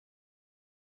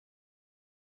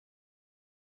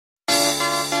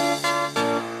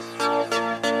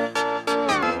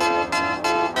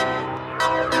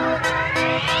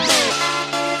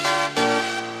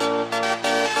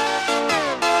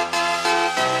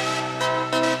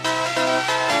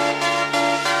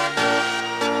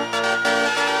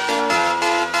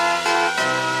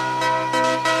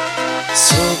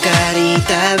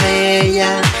carita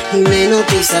bella y me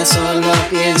hipnotiza, solo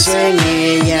pienso en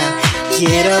ella.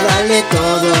 Quiero darle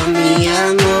todo mi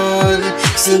amor,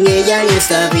 sin ella en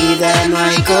esta vida no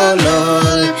hay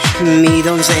color. Mi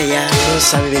doncella, no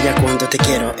sabes bella cuánto te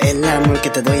quiero, el amor que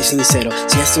te doy es sincero.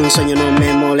 Si es un sueño no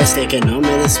me moleste, que no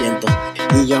me despierto.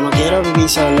 Y yo no quiero vivir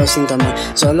solo sin tu amor,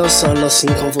 solo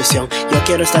sin confusión. Yo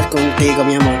quiero estar contigo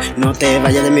mi amor, no te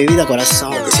vayas de mi vida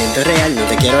corazón. Te siento real, no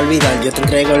te quiero olvidar, yo te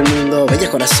entrego el mundo, bella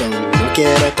corazón. No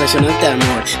quiero expresionarte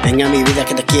amor, ven a mi vida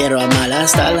que te quiero amar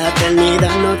hasta la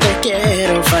eternidad, no te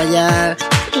quiero fallar.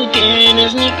 Tú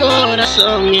tienes mi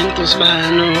corazón en tus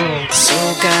manos.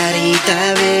 Su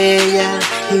carita bella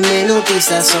y me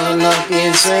hipnotiza, solo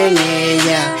pienso en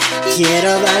ella.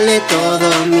 Quiero darle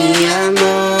todo mi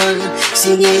amor,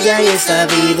 sin ella en esta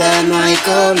vida no hay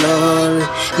color.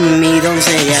 Mi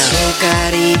doncella, su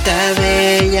carita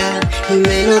bella y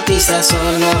me hipnotiza,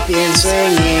 solo pienso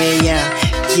en ella.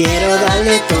 Quiero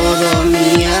darle todo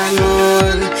mi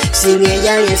amor, sin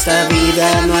ella en esta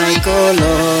vida no hay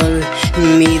color.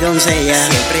 Mi doncella,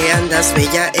 siempre andas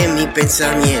bella en mi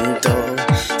pensamiento.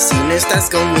 Si no estás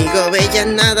conmigo bella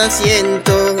nada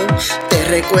siento. Te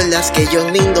recuerdas que yo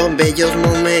lindo bellos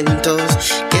momentos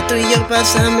que tú y yo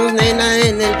pasamos nena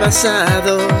en el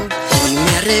pasado. Hoy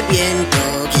me arrepiento,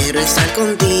 quiero estar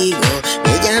contigo.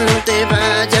 Bella no te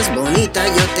vayas, bonita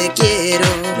yo te quiero.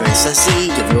 No es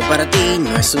así, yo vivo para ti,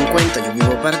 no es un cuento, yo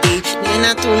vivo para ti.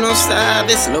 Nena tú no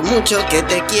sabes lo mucho que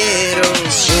te quiero.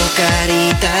 Su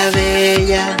carita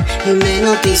bella y me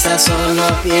hipnotiza, solo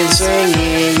pienso en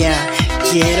ella.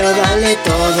 Quiero darle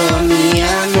todo mi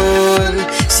amor,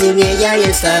 sin ella en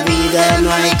esta vida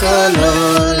no hay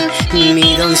color.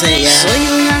 Mi doncella, soy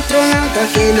un astronauta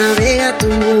que navega tu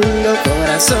mundo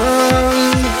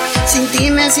corazón. Sin ti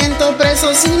me siento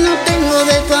preso si no tengo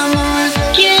de tu amor.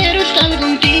 Quiero estar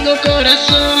contigo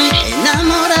corazón,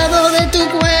 enamorado de tu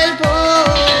cuerpo.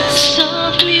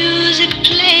 Soft music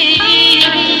play,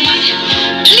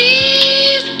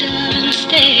 please darling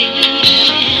stay.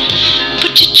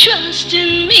 Put your trust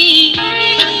in me,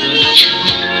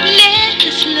 let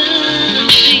this love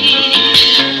be.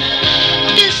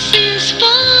 This is for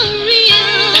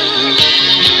real,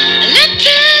 let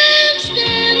time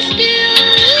stand still.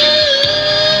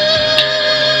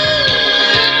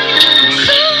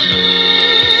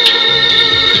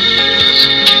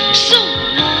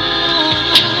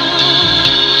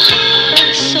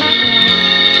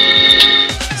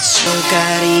 su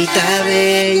carita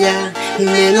bella y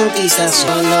me hipnotiza,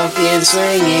 solo pienso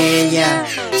en ella.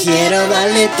 Quiero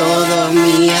darle todo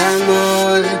mi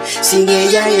amor, sin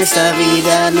ella en esta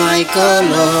vida no hay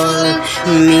color.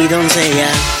 Mi doncella.